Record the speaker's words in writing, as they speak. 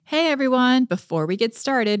everyone. Before we get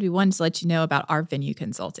started, we wanted to let you know about our venue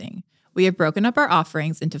consulting. We have broken up our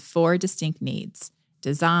offerings into 4 distinct needs: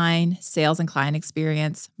 design, sales and client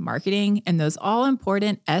experience, marketing, and those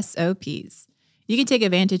all-important SOPs. You can take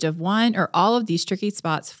advantage of one or all of these tricky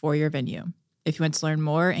spots for your venue. If you want to learn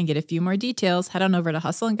more and get a few more details, head on over to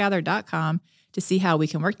hustleandgather.com to see how we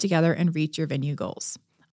can work together and reach your venue goals.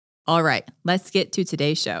 All right, let's get to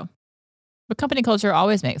today's show. But company culture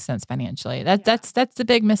always makes sense financially. That's the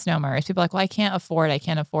big misnomer. Is people are like, well, I can't afford.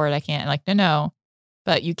 And like, no.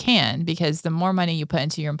 But you can, because the more money you put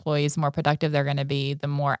into your employees, the more productive they're going to be, the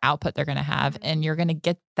more output they're going to have, and you're going to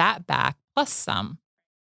get that back plus some.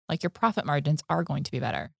 Like your profit margins are going to be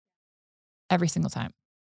better every single time.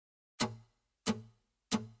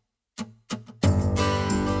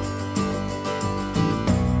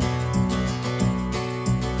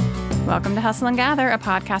 Welcome to Hustle and Gather, a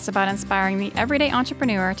podcast about inspiring the everyday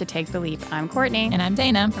entrepreneur to take the leap. I'm Courtney. And I'm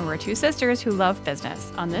Dana. And we're 2 sisters who love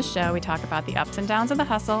business. On this show, we talk about the ups and downs of the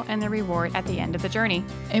hustle and the reward at the end of the journey.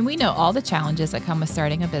 And we know all the challenges that come with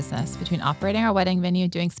starting a business. Between operating our wedding venue,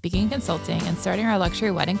 doing speaking and consulting, and starting our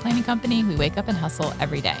luxury wedding planning company, we wake up and hustle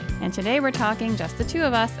every day. And today we're talking, just the 2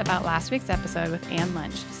 of us, about last week's episode with Ann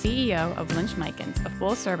Lynch, CEO of Lynch Mykins, a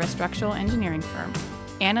full-service structural engineering firm.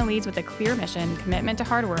 Anna leads with a clear mission, commitment to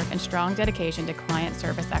hard work, and strong dedication to client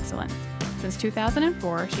service excellence. Since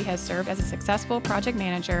 2004, she has served as a successful project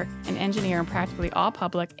manager and engineer in practically all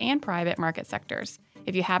public and private market sectors.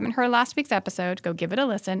 If you haven't heard last week's episode, go give it a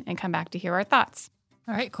listen and come back to hear our thoughts.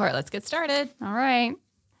 All right, Court, let's get started. All right.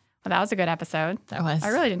 Well, that was a good episode. That was. I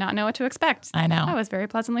really did not know what to expect. I know. I was very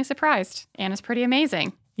pleasantly surprised. Anna's pretty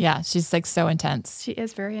amazing. Yeah, she's like so intense. She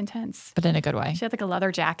is very intense. But in a good way. She had like a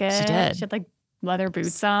leather jacket. She did. She had like leather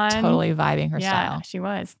boots on. Totally vibing her style. Yeah, she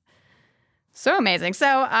was. So amazing. So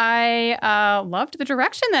I loved the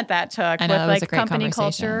direction that took I know, with it was like a great company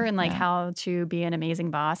culture conversation. and like Yeah. how to be an amazing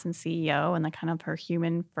boss and CEO and like kind of her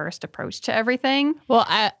human first approach to everything. Well,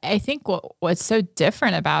 I think what's so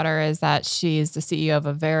different about her is that she's the CEO of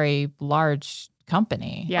a very large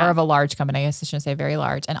company, Yeah. or of a large company. I guess I shouldn't say very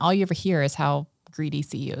large. And all you ever hear is how greedy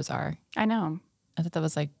CEOs are. I know. I thought that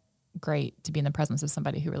was like great to be in the presence of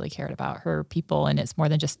somebody who really cared about her people. And it's more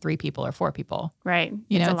than just 3 people or 4 people. Right.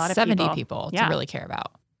 You know, It's a it's lot of 70 people. people Yeah. to really care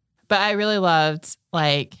about. But I really loved,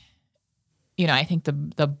 like, you know, I think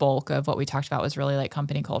the bulk of what we talked about was really like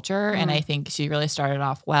company culture. And I think she really started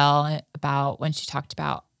off well about when she talked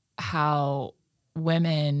about how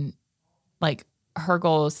women, like, her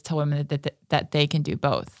goal is to tell women that they can do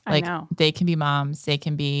both. I Like, know. they can be moms, they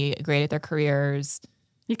can be great at their careers.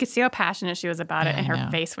 You could see how passionate she was about it Yeah, in I her know.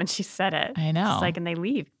 face when she said it. I know. It's like, and they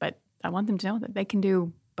leave, but I want them to know that they can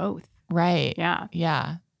do both. Right. Yeah.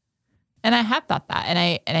 Yeah. And I have thought that. And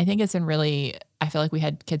I think it's been really, I feel like we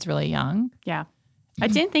had kids really young. Yeah. I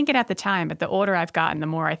didn't think it at the time, but the older I've gotten, the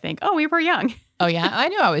more I think, oh, we were young. Oh, yeah. I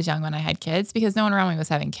knew I was young when I had kids because no one around me was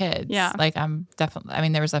having kids. Yeah. Like, I'm definitely, I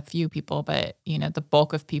mean, there was a few people, but, you know, the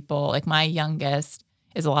bulk of people, like my youngest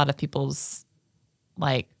is a lot of people's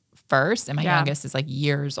like first, and my Yeah. youngest is like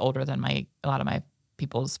years older than a lot of my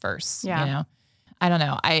people's first, Yeah. you know? I don't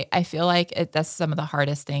know. I feel like that's some of the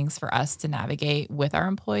hardest things for us to navigate with our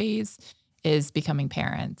employees is becoming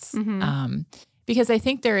parents. Mhm. Because I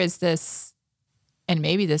think there is this, and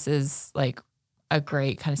maybe this is like a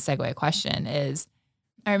great kind of segue question is,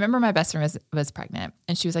 I remember my best friend was pregnant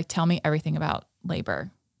and she was like, tell me everything about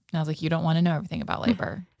labor. And I was like, you don't want to know everything about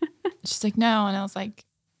labor. She's like, no. And I was like,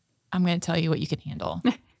 I'm going to tell you what you can handle.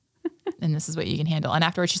 And this is what you can handle. And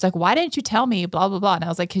afterwards she's like, why didn't you tell me blah, blah, blah. And I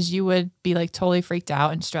was like, cause you would be like totally freaked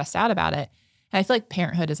out and stressed out about it. And I feel like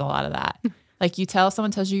parenthood is a lot of that. Like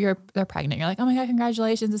someone tells you they're pregnant. You're like, oh my God,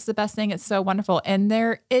 congratulations. This is the best thing. It's so wonderful. And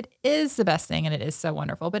it is the best thing and it is so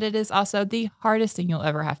wonderful, but it is also the hardest thing you'll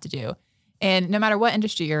ever have to do. And no matter what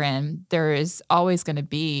industry you're in, there is always going to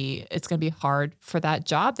be, it's going to be hard for that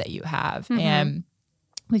job that you have. Mhm. And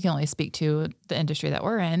we can only speak to the industry that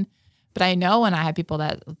we're in. But I know when I have people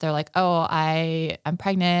that they're like, oh, I'm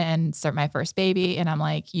pregnant and start my first baby. And I'm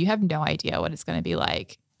like, you have no idea what it's going to be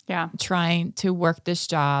like Yeah. trying to work this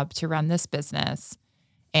job, to run this business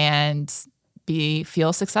and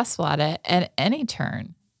feel successful at it at any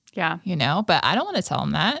turn, Yeah. you know, but I don't want to tell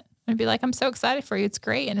them that. I'd be like, I'm so excited for you. It's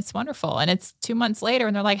great. And it's wonderful. And it's 2 months later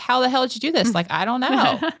and they're like, how the hell did you do this? Like, I don't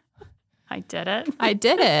know. I did it. I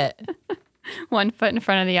did it. One foot in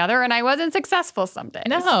front of the other, and I wasn't successful some days.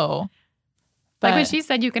 No. Like when But- she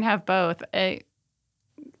said you can have both, it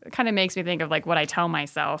kind of makes me think of like what I tell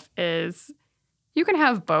myself is you can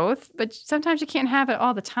have both, but sometimes you can't have it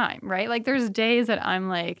all the time, right? Like there's days that I'm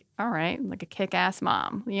like, all right, like a kick-ass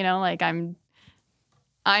mom, you know, like I'm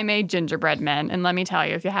I made gingerbread men. And let me tell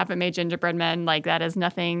you, if you haven't made gingerbread men, like that is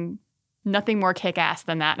nothing more kick-ass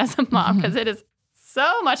than that as a mom, because it is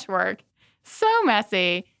so much work, so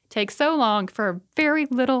messy, takes so long for very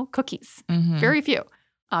little cookies, very few.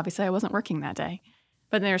 Obviously, I wasn't working that day.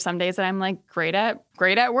 But there are some days that I'm like great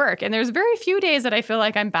at work. And there's very few days that I feel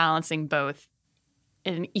like I'm balancing both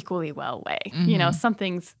in an equally well way. You know,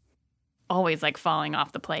 something's always like falling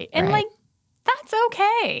off the plate. And like, that's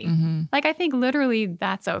okay. Like, I think literally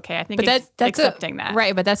that's okay. I think that's accepting that.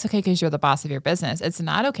 Right. But that's okay because you're the boss of your business. It's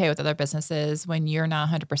not okay with other businesses when you're not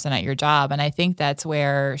 100% at your job. And I think that's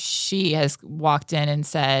where she has walked in and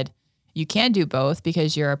said, you can do both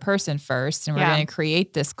because you're a person first. And we're going to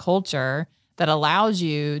create this culture that allows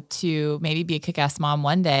you to maybe be a kick-ass mom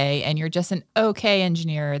one day and you're just an okay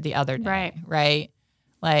engineer the other day. Right.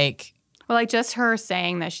 Like, well, like just her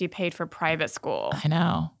saying that she paid for private school. I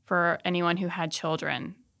know. For anyone who had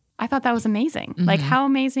children. I thought that was amazing. Like, how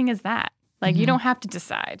amazing is that? Like, you don't have to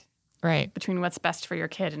decide between what's best for your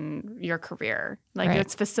kid and your career. Like,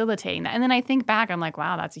 it's facilitating that. And then I think back, I'm like,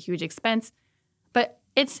 wow, that's a huge expense. But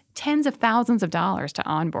it's tens of thousands of dollars to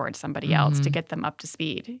onboard somebody else to get them up to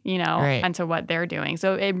speed, you know, and to what they're doing.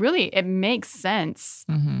 So it makes sense,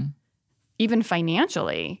 even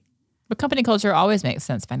financially. But company culture always makes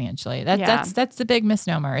sense financially. That's the big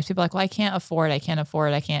misnomer. Is people are like, well, I can't afford.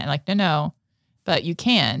 And like, no. But you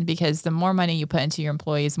can, because the more money you put into your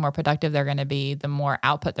employees, the more productive they're going to be, the more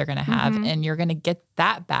output they're going to have, and you're going to get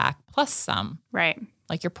that back plus some. Right.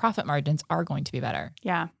 Like your profit margins are going to be better.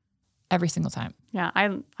 Yeah. Every single time. Yeah.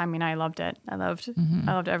 I mean, I loved it. I loved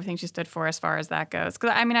everything she stood for as far as that goes. Because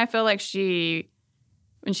I mean, I feel like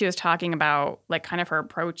when she was talking about like kind of her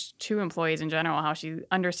approach to employees in general, how she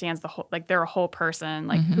understands the whole, like they're a whole person,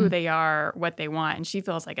 like who they are, what they want. And she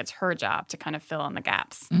feels like it's her job to kind of fill in the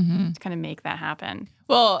gaps, to kind of make that happen.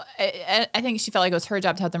 Well, I think she felt like it was her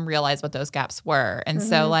job to help them realize what those gaps were. And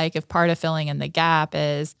so like if part of filling in the gap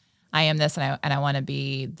is I am this and I want to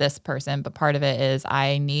be this person, but part of it is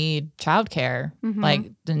I need childcare,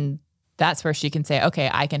 like then that's where she can say,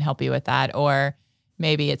 okay, I can help you with that. Or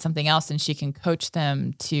maybe it's something else and she can coach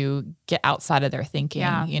them to get outside of their thinking,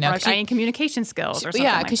 you know, or like I need communication skills or something.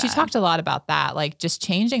 Yeah. Cause she talked a lot about that, like just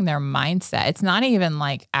changing their mindset. It's not even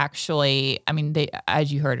like actually, I mean, they,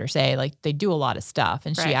 as you heard her say, like they do a lot of stuff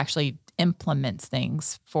and she actually implements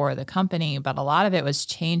things for the company, but a lot of it was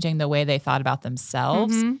changing the way they thought about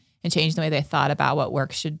themselves and changing the way they thought about what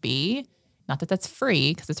work should be. Not that that's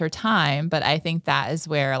free because it's her time, but I think that is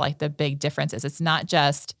where like the big difference is. It's not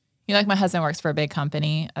just, you know, like my husband works for a big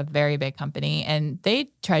company, a very big company, and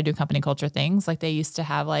they try to do company culture things. Like they used to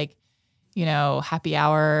have like, you know, happy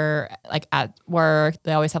hour, like at work,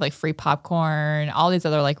 they always have like free popcorn, all these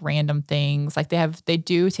other like random things. Like they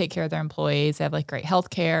do take care of their employees. They have like great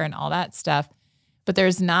healthcare and all that stuff. But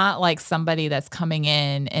there's not like somebody that's coming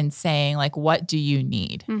in and saying like, what do you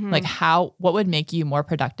need? Like what would make you more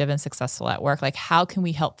productive and successful at work? Like, how can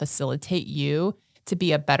we help facilitate you to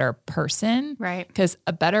be a better person? Right. Because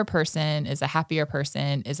a better person is a happier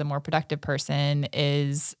person, is a more productive person,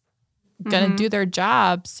 is going to do their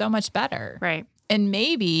job so much better. Right. And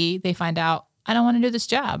maybe they find out, I don't want to do this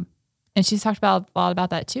job. And she's talked about a lot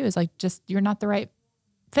about that too. Is like, just, you're not the right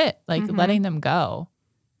fit, like letting them go.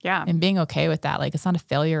 Yeah. And being okay with that. Like, it's not a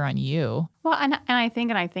failure on you. Well, and I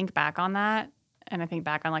think back on that, and I think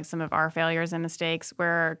back on like some of our failures and mistakes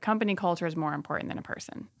where company culture is more important than a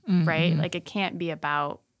person, right? Like it can't be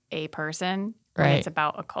about a person, right? It's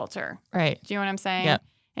about a culture. Right. Do you know what I'm saying? Yep.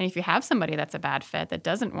 And if you have somebody that's a bad fit that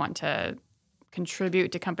doesn't want to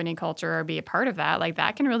contribute to company culture or be a part of that, like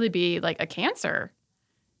that can really be like a cancer.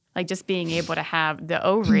 Like just being able to have the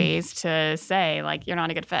ovaries to say like, you're not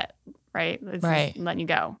a good fit. Right? It's just letting you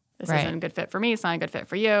go. This isn't a good fit for me. It's not a good fit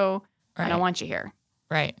for you. I don't want you here.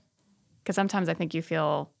 Right. Because sometimes I think you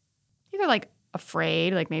feel either like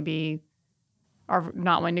afraid, like maybe or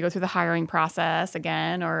not wanting to go through the hiring process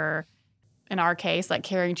again, or in our case, like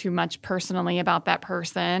caring too much personally about that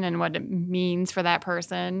person and what it means for that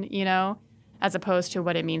person, you know, as opposed to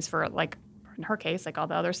what it means for like, in her case, like all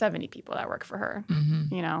the other 70 people that work for her,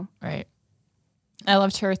 you know? Right. I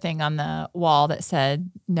loved her thing on the wall that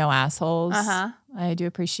said no assholes. I do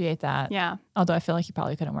appreciate that. Yeah. Although I feel like you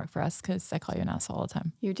probably couldn't work for us because I call you an asshole all the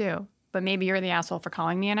time. You do. But maybe you're the asshole for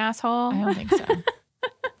calling me an asshole. I don't think so.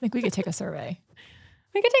 I think we could take a survey.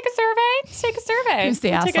 We could take a survey. Take a survey. Who's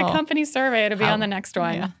the asshole? Take a company survey to be on the next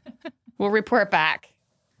one. Yeah. We'll report back.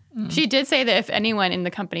 She did say that if anyone in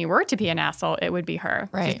the company were to be an asshole, it would be her.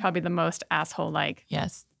 Right. She's probably the most asshole-like.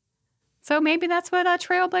 Yes. So maybe that's what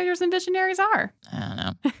trailblazers and visionaries are. I don't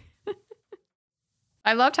know.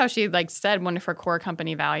 I loved how she like said one of her core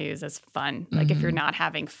company values is fun. Like if you're not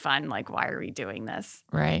having fun, like why are we doing this?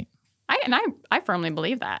 Right. I firmly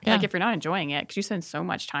believe that. Yeah. Like if you're not enjoying it, because you spend so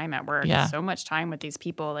much time at work, Yeah. so much time with these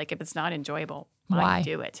people, like if it's not enjoyable, why Why?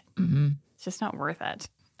 do it? Mm-hmm. It's just not worth it.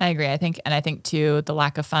 I agree. I think too, the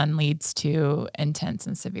lack of fun leads to intense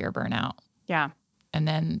and severe burnout. Yeah. And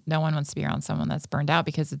then no one wants to be around someone that's burned out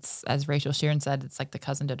because it's, as Rachel Sheeran said, it's like the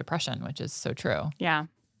cousin to depression, which is so true. Yeah.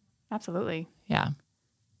 Absolutely. Yeah.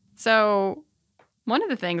 So one of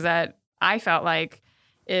the things that I felt like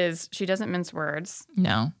is she doesn't mince words.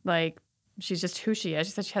 No. Like she's just who she is.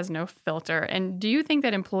 She said she has no filter. And do you think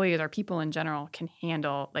that employees or people in general can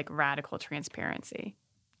handle like radical transparency?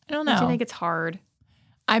 I don't Do you know. think it's hard?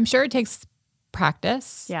 I'm sure it takes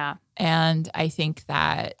practice. Yeah. And I think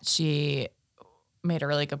that she made a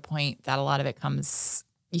really good point that a lot of it comes,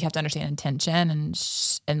 you have to understand intention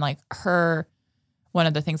and like her, one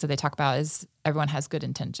of the things that they talk about is everyone has good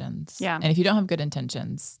intentions. Yeah. And if you don't have good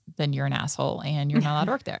intentions, then you're an asshole and you're not allowed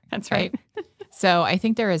to work there. That's right. So I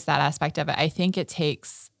think there is that aspect of it. I think it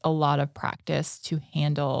takes a lot of practice to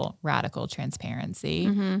handle radical transparency.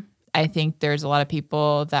 Mm-hmm. I think there's a lot of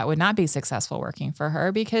people that would not be successful working for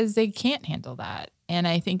her because they can't handle that. And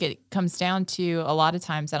I think it comes down to a lot of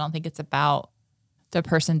times, I don't think it's about the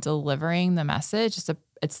person delivering the message.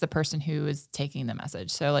 It's the person who is taking the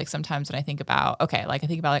message. So like sometimes when I think about,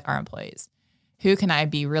 like our employees, who can I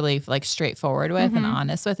be really like straightforward with and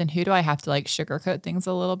honest with? And who do I have to like sugarcoat things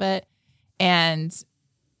a little bit? And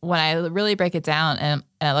when I really break it down and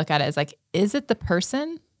I look at it as like, is it the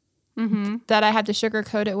person that I have to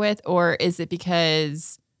sugarcoat it with? Or is it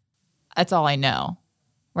because that's all I know,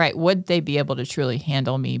 right? Would they be able to truly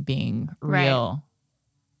handle me being real? Right.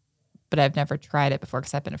 But I've never tried it before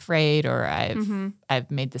because I've been afraid or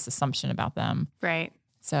I've made this assumption about them. Right.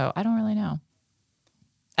 So I don't really know.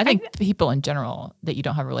 I think people in general that you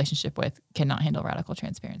don't have a relationship with cannot handle radical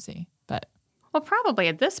transparency. But Well, probably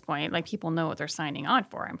at this point, like people know what they're signing on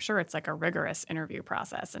for. I'm sure it's like a rigorous interview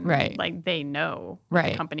process and Right. like they know what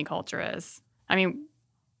Right. the company culture is. I mean,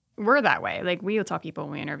 we're that way. Like we will tell people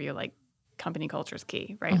when we interview, like company culture is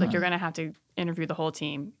key, right? Like you're going to have to interview the whole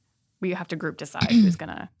team. We have to group decide who's going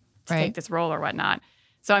to Right. take this role or whatnot.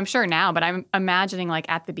 So I'm sure now, but I'm imagining like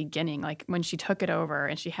at the beginning, like when she took it over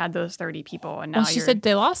and she had those 30 people and now well, she said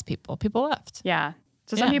they lost people. People left. yeah.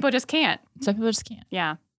 So some Yeah. people just can't. Some people just can't.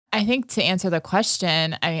 Yeah. I think to answer the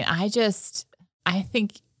question, I mean, I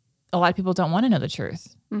think a lot of people don't want to know the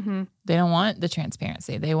truth. Mm-hmm. They don't want the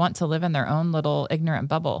transparency. They want to live in their own little ignorant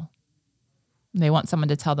bubble. They want someone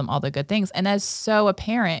to tell them all the good things. And that's so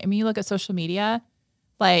apparent. I mean, you look at social media,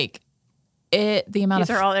 like the amount These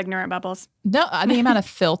of are all ignorant bubbles. the amount of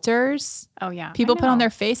filters Oh yeah. people I put on know. their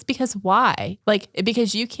face. Because why? Like,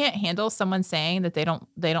 because you can't handle someone saying that they don't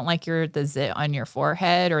like the zit on your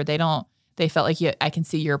forehead, or they felt like I can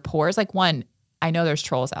see your pores. Like, one, I know there's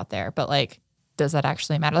trolls out there, but like, does that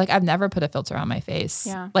actually matter? Like, I've never put a filter on my face.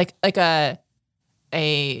 Yeah.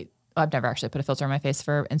 I've never actually put a filter on my face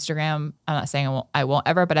for Instagram. I'm not saying I won't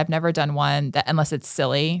ever, but I've never done one that, unless it's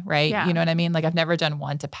silly, right? Yeah. You know what I mean? Like, I've never done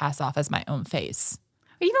one to pass off as my own face.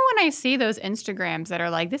 Even when I see those Instagrams that are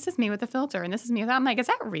like, this is me with a filter and this is me without, I'm like, is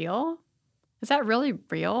that real? Is that really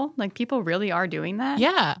real? Like people really are doing that?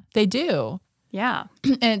 Yeah, they do. Yeah.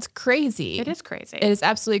 And it's crazy. It is crazy. It is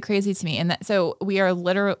absolutely crazy to me. And so we are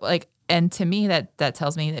literally like, and to me, that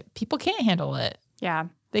tells me that people can't handle it. Yeah.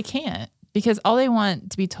 They can't, because all they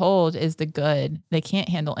want to be told is the good. They can't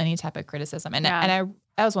handle any type of criticism. And Yeah.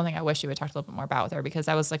 that was one thing I wish you would talk a little bit more about with her, because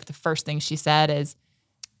that was like the first thing she said is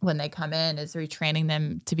when they come in is retraining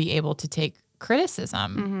them to be able to take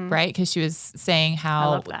criticism, right? Because she was saying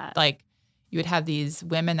how love that. like you would have these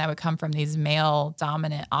women that would come from these male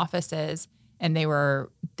dominant offices, and they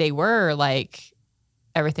were like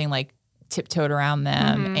everything like tiptoed around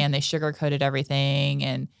them and they sugarcoated everything,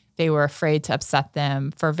 and they were afraid to upset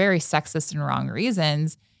them for very sexist and wrong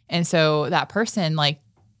reasons. And so that person, like,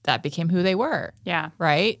 that became who they were, Yeah.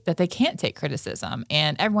 right? That they can't take criticism,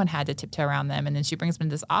 and everyone had to tiptoe around them. And then she brings them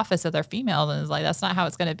to this office that they're female and is like, that's not how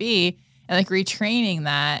it's going to be. And like retraining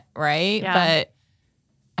that, right? Yeah. But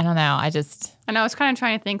I don't know. And I was kind of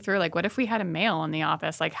trying to think through, like, what if we had a male in the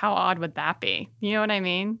office? Like, how odd would that be? You know what I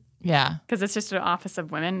mean? yeah. Because it's just an office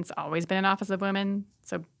of women. It's always been an office of women.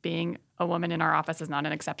 So being a woman in our office is not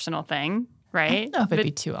an exceptional thing, I right? don't know if it'd But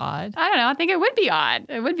be too odd. I don't know. I think it would be odd.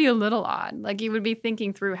 It would be a little odd. Like you would be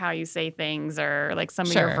thinking through how you say things or like some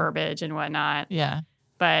of your Sure. verbiage and whatnot. Yeah.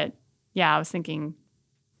 But yeah, I was thinking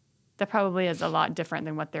that probably is a lot different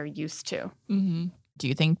than what they're used to. Mm-hmm. Do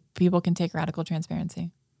you think people can take radical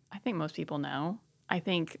transparency? I think most people know. I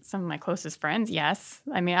think some of my closest friends, yes.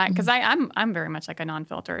 I mean, because I'm very much like a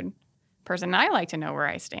non-filtered person. I like to know where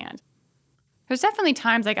I stand. There's definitely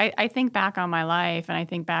times, like I think back on my life, and I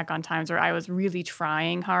think back on times where I was really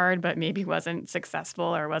trying hard, but maybe wasn't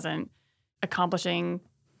successful or wasn't accomplishing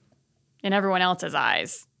in everyone else's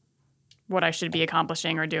eyes what I should be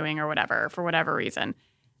accomplishing or doing or whatever, for whatever reason.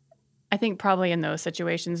 I think probably in those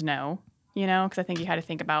situations, no, because I think you had to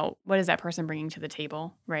think about what is that person bringing to the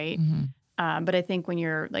table, right? Mm-hmm. But I think when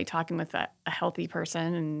you're like talking with a healthy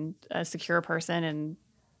person and a secure person, and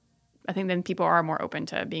I think then people are more open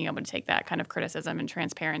to being able to take that kind of criticism and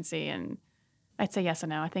transparency. And I'd say yes and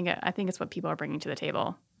no. I think it's what people are bringing to the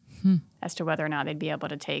table as to whether or not they'd be able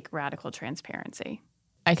to take radical transparency.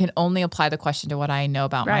 I can only apply the question to what I know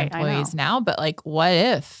about my employees now, but like, what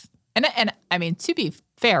if? And I mean, to be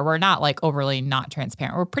fair, we're not like overly not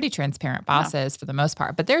transparent. We're pretty transparent bosses for the most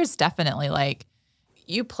part, but there's definitely like,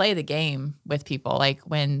 you play the game with people. Like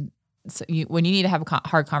when you need to have a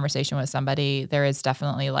hard conversation with somebody, there is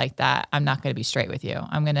definitely like that. I'm not going to be straight with you.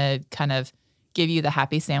 I'm going to kind of give you the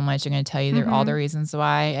happy sandwich. I'm going to tell you all the reasons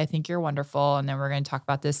why I think you're wonderful. And then we're going to talk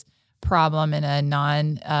about this problem in a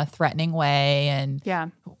non-threatening way and blah,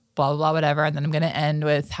 blah, blah, whatever. And then I'm going to end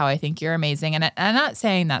with how I think you're amazing. And I'm not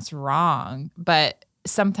saying that's wrong, but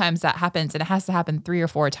sometimes that happens, and it has to happen 3 or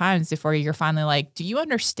 4 times before you're finally like, do you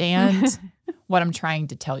understand what I'm trying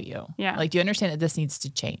to tell you? Yeah. Like, do you understand that this needs to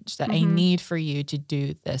change, that I need for you to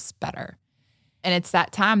do this better? And it's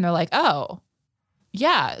that time they're like, oh,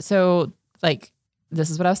 yeah. So like, this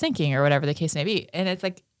is what I was thinking, or whatever the case may be. And it's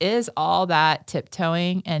like, is all that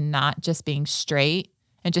tiptoeing and not just being straight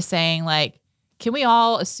and just saying like, can we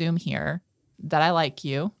all assume here that I like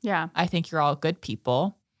you? Yeah. I think you're all good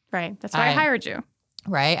people. Right. That's why I hired you.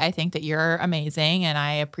 Right. I think that you're amazing and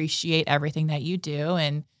I appreciate everything that you do.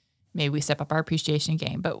 And maybe we step up our appreciation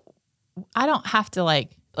game, but I don't have to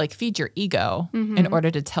like feed your ego in order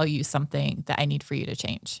to tell you something that I need for you to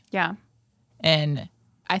change. Yeah. And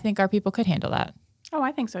I think our people could handle that. Oh,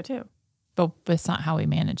 I think so too. But it's not how we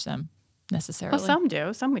manage them necessarily. Well, some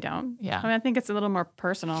do, some we don't. Yeah. I mean, I think it's a little more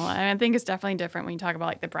personal. And I think it's definitely different when you talk about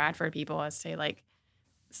like the Bradford people as say like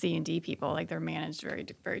C&D people, like they're managed very,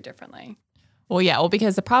 very differently. Well, yeah. Well,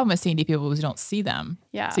 because the problem with C&D people is you don't see them.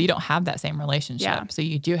 Yeah. So you don't have that same relationship. Yeah. So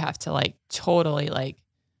you do have to like totally like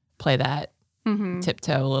play that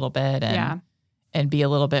tiptoe a little bit and be a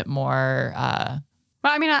little bit more. Well,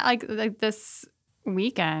 I mean, like this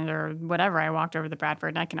weekend or whatever, I walked over to Bradford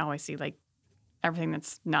and I can always see like everything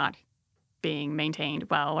that's not being maintained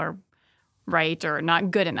well or right or not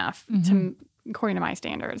good enough according to my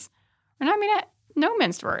standards. And I mean, no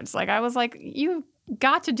minced words. Like I was like, you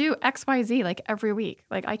got to do X, Y, Z like every week.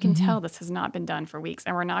 Like I can tell this has not been done for weeks,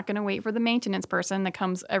 and we're not going to wait for the maintenance person that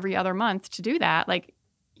comes every other month to do that. Like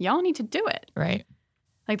y'all need to do it. Right.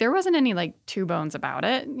 Like there wasn't any like two bones about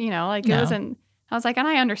it, like it wasn't. I was like, and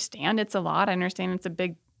I understand it's a lot. I understand it's a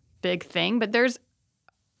big, big thing, but there's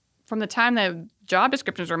from the time that job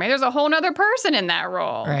descriptions were made, there's a whole nother person in that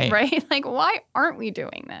role. Right. Like, why aren't we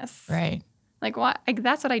doing this? Right. Like, why? Like,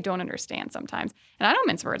 that's what I don't understand sometimes. And I don't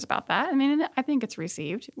mince words about that. I mean, I think it's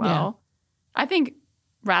received well. Yeah. I think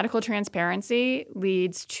radical transparency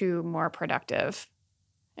leads to more productive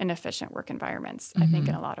and efficient work environments, I think,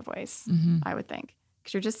 in a lot of ways, I would think.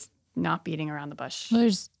 Because you're just not beating around the bush. Well,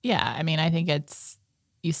 I mean, I think it's,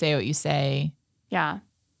 you say what you say. Yeah.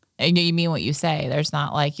 And you mean what you say. There's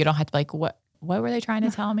not like, you don't have to like, what were they trying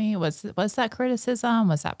to tell me? Was that criticism?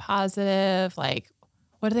 Was that positive? Like,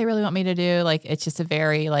 what do they really want me to do? Like, it's just a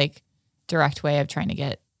very like direct way of trying to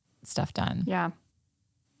get stuff done. Yeah.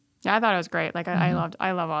 Yeah. I thought it was great. Like I love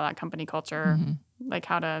all that company culture. Like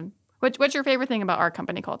what's your favorite thing about our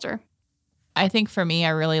company culture? I think for me, I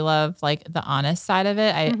really love like the honest side of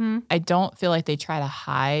it. I don't feel like they try to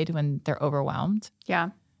hide when they're overwhelmed. Yeah.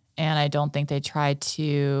 And I don't think they're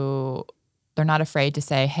not afraid to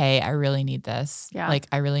say, hey, I really need this. Yeah. Like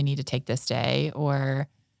I really need to take this day, or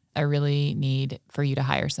I really need for you to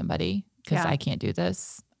hire somebody because I can't do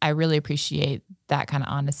this. I really appreciate that kind of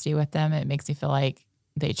honesty with them. It makes me feel like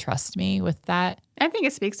they trust me with that. I think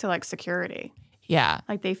it speaks to like security. Yeah.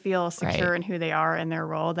 Like they feel secure in who they are in their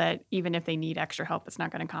role, that even if they need extra help, it's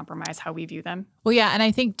not going to compromise how we view them. Well, yeah. And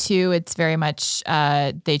I think too, it's very much,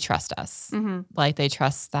 they trust us. Like they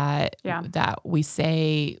trust that, that we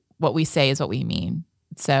say, what we say is what we mean.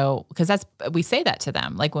 So, because we say that to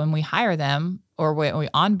them, like when we hire them or when we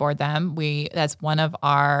onboard them, that's one of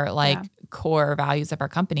our like core values of our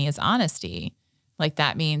company is honesty. Like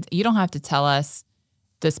that means you don't have to tell us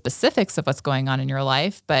the specifics of what's going on in your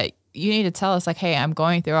life, but you need to tell us like, hey, I'm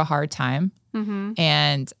going through a hard time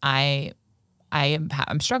and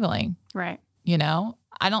I'm struggling. Right. You know,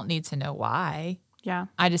 I don't need to know why. Yeah.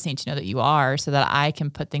 I just need to know that you are so that I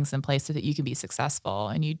can put things in place so that you can be successful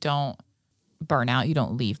and you don't burn out. You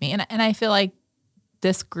don't leave me. And I feel like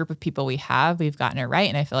this group of people we've gotten it right.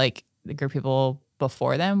 And I feel like the group of people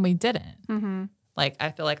before them, we didn't. Mm-hmm. Like,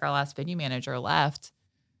 I feel like our last venue manager left.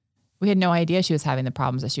 We had no idea she was having the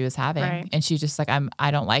problems that she was having. Right. And she's just like,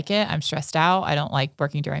 I don't like it. I'm stressed out. I don't like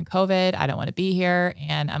working during COVID. I don't want to be here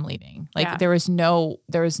and I'm leaving. Like Yeah. there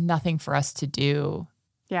was nothing for us to do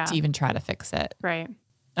Yeah. to even try to fix it. Right.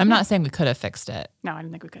 I'm not saying we could have fixed it. No, I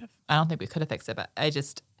didn't think we could have. I don't think we could have fixed it, but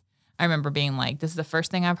I remember being like, this is the first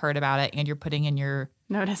thing I've heard about it. And you're putting in your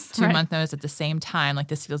Notice. 2-month notice at the same time. Like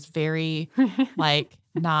this feels very like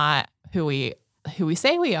not who we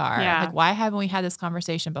say we are. Yeah. Like, why haven't we had this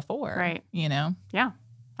conversation before? Right. You know? Yeah.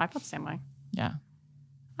 I felt the same way. Yeah.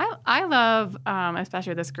 I love,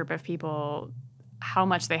 especially this group of people, how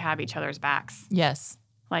much they have each other's backs. Yes.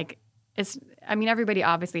 Like everybody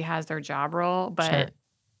obviously has their job role, but Sure.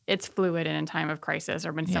 it's fluid in a time of crisis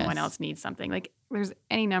or when someone Yes. else needs something. Like there's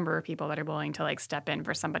any number of people that are willing to like step in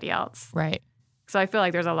for somebody else. Right. So I feel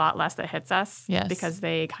like there's a lot less that hits us Yes. because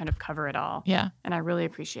they kind of cover it all. Yeah. And I really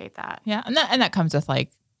appreciate that. Yeah. And that comes with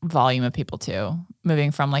like volume of people too.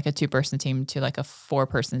 Moving from like a 2-person team to like a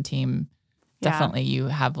 4-person team. Yeah. Definitely you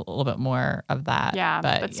have a little bit more of that. Yeah,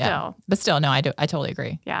 but still. No, I totally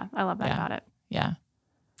agree. Yeah, I love that Yeah. about it. Yeah.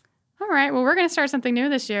 All right. Well, we're going to start something new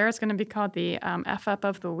this year. It's going to be called the F Up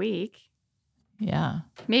of the Week. Yeah.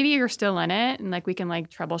 Maybe you're still in it and like we can like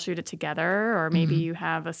troubleshoot it together, or maybe Mhm. you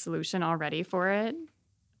have a solution already for it.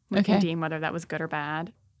 We Okay. can deem whether that was good or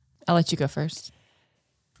bad. I'll let you go first.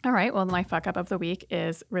 All right. Well, my fuck up of the week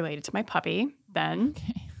is related to my puppy, Ben.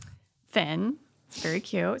 Okay. Finn. It's very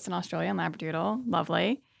cute. It's an Australian Labradoodle.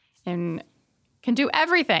 Lovely. And can do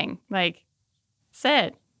everything like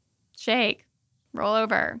sit, shake, roll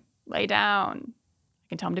over, lay down. I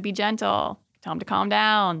can tell him to be gentle, tell him to calm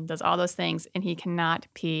down, does all those things. And he cannot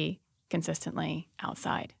pee consistently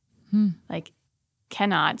outside. Like,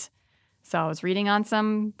 cannot. So I was reading on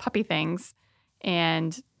some puppy things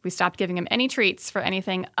and we stopped giving him any treats for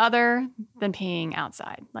anything other than peeing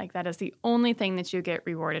outside. Like that is the only thing that you get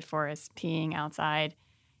rewarded for is peeing outside,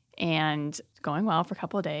 and going well for a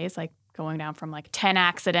couple of days, like going down from like 10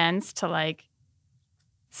 accidents to like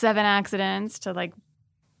 7 accidents to like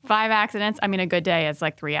 5 accidents. I mean, a good day is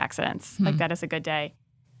like 3 accidents. Like that is a good day.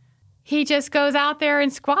 He just goes out there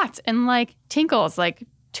and squats and like tinkles, like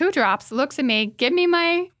 2 drops, looks at me, give me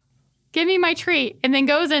my treat, and then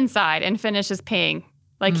goes inside and finishes peeing.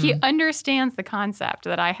 Like he understands the concept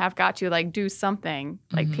that I have got to like do something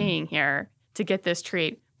like peeing here to get this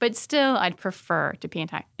treat. But still, I'd prefer to pee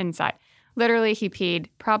inside. Literally, he peed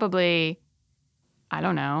probably, I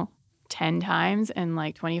don't know, 10 times in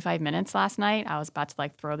like 25 minutes last night. I was about to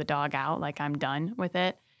like throw the dog out, like I'm done with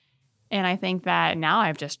it. And I think that now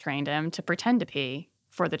I've just trained him to pretend to pee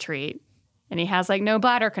for the treat. And he has like no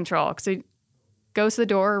bladder control because he goes to the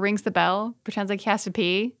door, rings the bell, pretends like he has to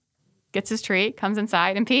pee, gets his treat, comes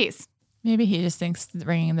inside and pees. Maybe he just thinks that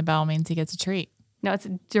ringing the bell means he gets a treat. No, it's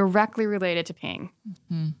directly related to peeing.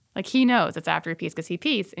 Like he knows it's after he pees because he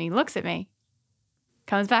pees and he looks at me,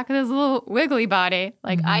 comes back with his little wiggly body,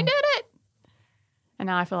 like I did it. And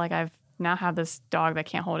now I feel like I've now have this dog that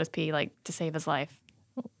can't hold his pee, like to save his life.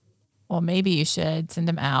 Well, maybe you should send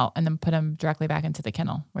him out and then put him directly back into the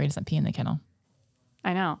kennel where he doesn't pee in the kennel.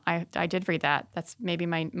 I know. I did read that. That's maybe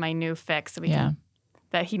my new fix. So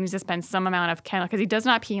that he needs to spend some amount of kennel because he does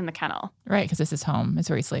not pee in the kennel. Right, because this is home. It's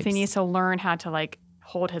where he sleeps. So he needs to learn how to like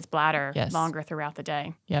hold his bladder Yes. longer throughout the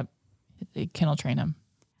day. Yep. They kennel train him.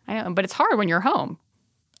 I know, but it's hard when you're home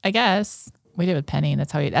I guess. We did with Penny.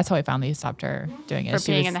 That's how I found that he stopped her doing it. for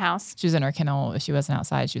peeing in the house. She was in her kennel. If she wasn't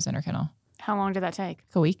outside, she was in her kennel. How long did that take?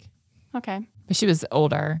 Like a week. Okay. But she was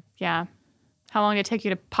older. Yeah. How long did it take you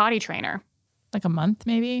to potty train her? Like a month,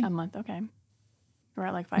 maybe. A month. Okay. We're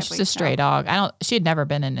at like 5 weeks. She's a stray dog. She had never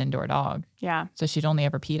been an indoor dog. Yeah. So she'd only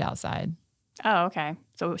ever peed outside. Oh, okay.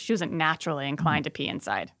 So she wasn't naturally inclined to pee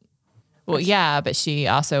inside. Well, yeah, but she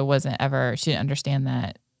also she didn't understand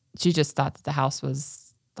that. She just thought that the house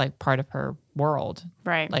was like part of her world.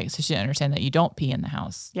 Right. Like, so she didn't understand that you don't pee in the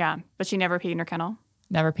house. Yeah. But she never peed in her kennel.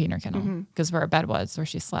 Never pee in her kennel because where her bed was, where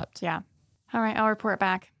she slept. Yeah. All right. I'll report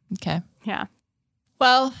back. Okay. Yeah.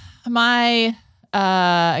 Well, my,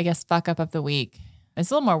 I guess, fuck up of the week is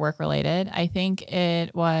a little more work related. I think I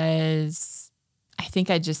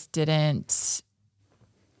just didn't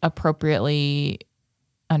appropriately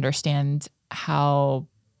understand how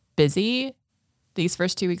busy these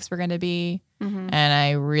first 2 weeks were going to be. And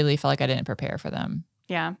I really felt like I didn't prepare for them.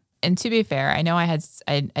 Yeah. And to be fair, I know I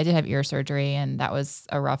did have ear surgery, and that was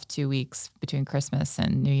a rough 2 weeks between Christmas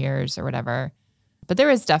and New Year's or whatever. But there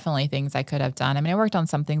was definitely things I could have done. I mean, I worked on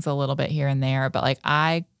some things a little bit here and there, but like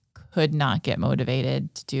I could not get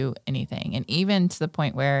motivated to do anything. And even to the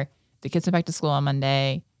point where the kids went back to school on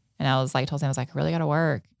Monday, and I was like, told them, I was like, I really got to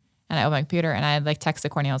work. And I opened my computer and I like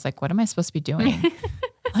texted Courtney. I was like, what am I supposed to be doing?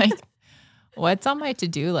 Like, what's on my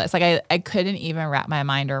to-do list? Like I couldn't even wrap my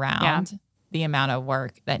mind around the amount of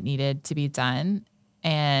work that needed to be done.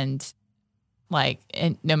 And like,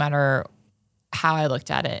 no matter how I looked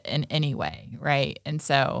at it in any way. Right. And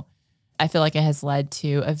so I feel like it has led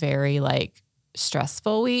to a very like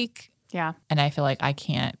stressful week. Yeah. And I feel like I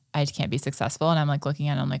can't be successful. And I'm like looking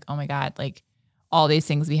at it, I'm like, oh my God, like all these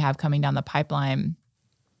things we have coming down the pipeline.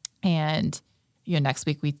 And, you know, next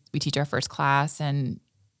week we teach our first class, and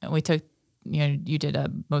we took, you know, you did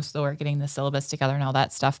most of the work getting the syllabus together and all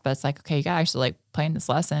that stuff. But it's like, okay, you got to actually like plan this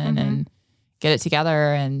lesson and get it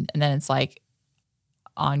together. And then it's like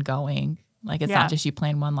ongoing. Like it's not just you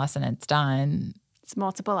plan one lesson and it's done. It's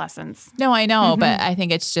multiple lessons. No, I know. But I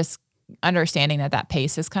think it's just understanding that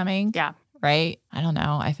pace is coming. Yeah. Right. I don't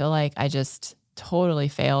know. I feel like I just totally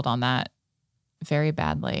failed on that very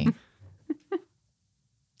badly.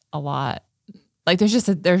 A lot. Like there's just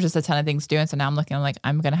a ton of things to do. And so now I'm like,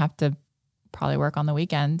 I'm going to have to probably work on the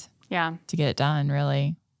weekend to get it done,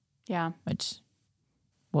 really. Yeah. Which,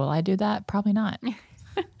 will I do that? Probably not.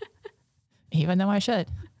 Even though I should.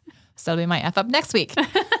 So it'll be my F up next week. You're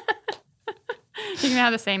going to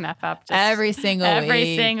have the same F up. Every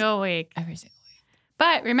single week.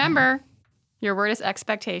 But remember, your word is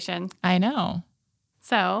expectation. I know.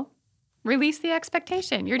 So release the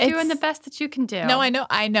expectation. You're doing the best that you can do. No, I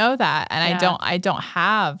know that. And I don't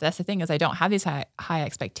have, that's the thing is I don't have these high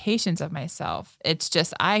expectations of myself. It's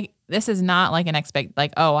just, this is not like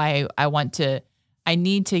I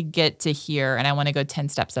need to get to here and I want to go 10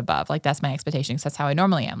 steps above. Like that's my expectation. Cause that's how I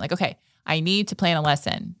normally am. Like, okay, I need to plan a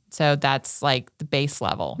lesson. So that's like the base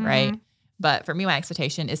level. Right. But for me, my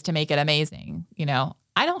expectation is to make it amazing. You know,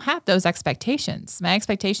 I don't have those expectations. My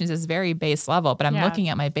expectations is very base level, but I'm looking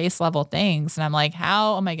at my base level things and I'm like,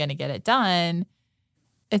 how am I going to get it done?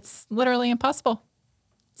 It's literally impossible.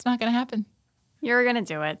 It's not going to happen. You're going to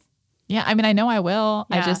do it. Yeah. I mean, I know I will.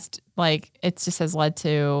 I just like, it just has led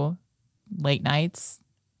to late nights,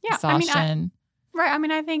 exhaustion. I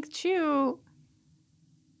mean, I think too,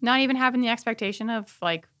 not even having the expectation of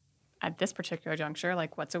like at this particular juncture,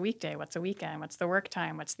 like what's a weekday, what's a weekend, what's the work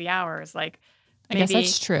time, what's the hours, like I guess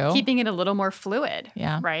that's true. Keeping it a little more fluid.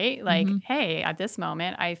 Yeah. Right. Like, hey, at this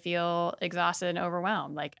moment, I feel exhausted and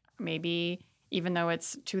overwhelmed. Like maybe even though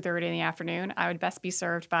it's 2:30 in the afternoon, I would best be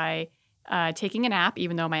served by taking a nap,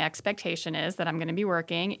 even though my expectation is that I'm going to be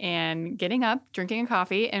working, and getting up, drinking a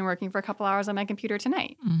coffee, and working for a couple hours on my computer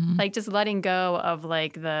tonight. Like just letting go of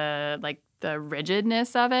the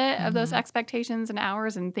rigidness of it, of those expectations and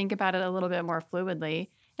hours, and think about it a little bit more fluidly,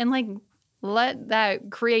 and like let that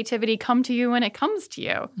creativity come to you when it comes to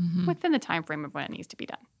you within the time frame of when it needs to be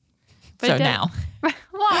done. But so now,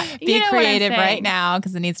 be creative right now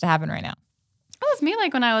because it needs to happen right now. It was me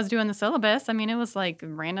like when I was doing the syllabus. I mean, it was like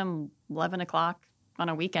random 11 o'clock on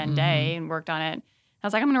a weekend day and worked on it. I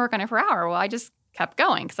was like, I'm going to work on it for an hour. Well, I just kept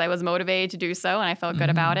going because I was motivated to do so and I felt good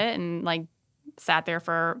about it, and like sat there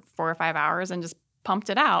for 4 or 5 hours and just pumped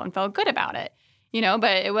it out and felt good about it. You know,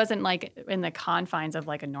 but it wasn't like in the confines of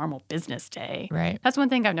like a normal business day. Right. That's one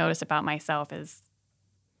thing I've noticed about myself is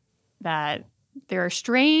that there are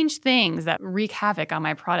strange things that wreak havoc on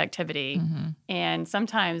my productivity. And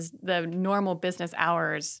sometimes the normal business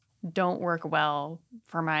hours don't work well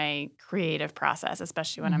for my creative process,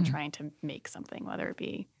 especially when I'm trying to make something, whether it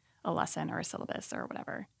be a lesson or a syllabus or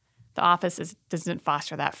whatever. The office doesn't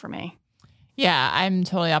foster that for me. Yeah, I'm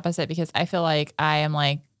totally opposite because I feel like I am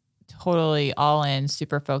like totally all in,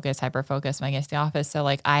 super focused, hyper focused when I get to the office. So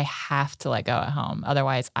like I have to let go at home.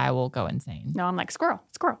 Otherwise I will go insane. No, I'm like, squirrel.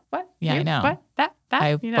 What? Yeah, I know. What? That?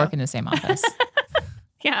 I work in the same office.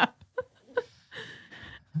 Yeah.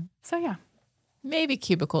 So yeah. Maybe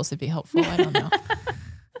cubicles would be helpful. I don't know.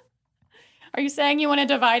 Are you saying you want a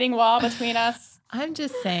dividing wall between us? I'm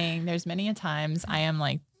just saying there's many a times I am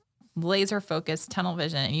like laser focused, tunnel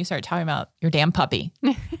vision, and you start talking about your damn puppy.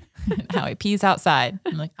 How he pees outside.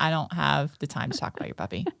 I'm like, I don't have the time to talk about your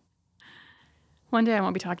puppy. One day I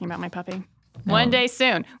won't be talking about my puppy. No. One day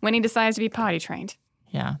soon, when he decides to be potty trained.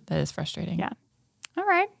 Yeah, that is frustrating. Yeah. All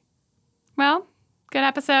right. Well, good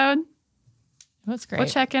episode. That's great. We'll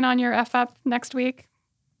check in on your F up next week.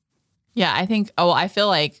 Yeah, I think, I feel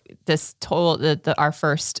like this our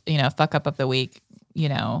first, fuck up of the week,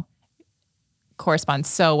 corresponds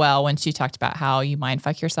so well when she talked about how you mind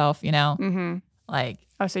fuck yourself, you know? Mm-hmm. Like,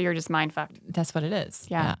 Oh, so you're just mind fucked. that's what it is.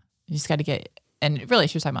 Yeah. You just got to get, and really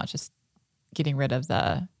she was talking about just getting rid of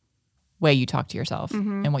the way you talk to yourself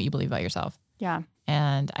and what you believe about yourself. Yeah.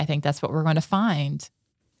 And I think that's what we're going to find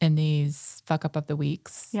in these fuck up of the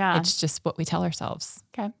weeks. Yeah. It's just what we tell ourselves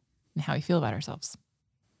Okay. and how we feel about ourselves.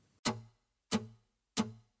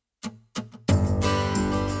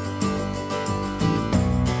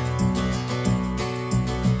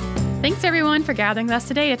 Thanks everyone for gathering with us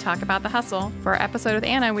today to talk about The Hustle. For our episode with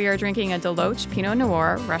Anna, we are drinking a Deloach Pinot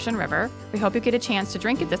Noir Russian River. We hope you get a chance to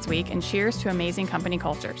drink it this week, and cheers to amazing company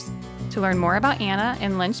cultures. To learn more about Anna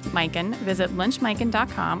and Lynch Meiken, visit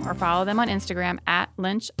lynchmeiken.com or follow them on Instagram at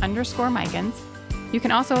lynch_Meikens. You can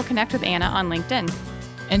also connect with Anna on LinkedIn.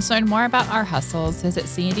 And to learn more about our hustles, visit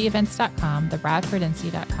cndevents.com,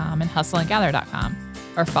 thebradfordnc.com, and hustleandgather.com.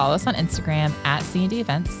 Or follow us on Instagram at C&D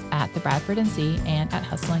Events, at the Bradford NC, and at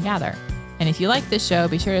Hustle and Gather. And if you like this show,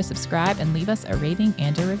 be sure to subscribe and leave us a rating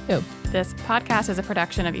and a review. This podcast is a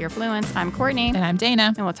production of Earfluence. I'm Courtney. And I'm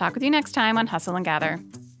Dana. And we'll talk with you next time on Hustle and Gather.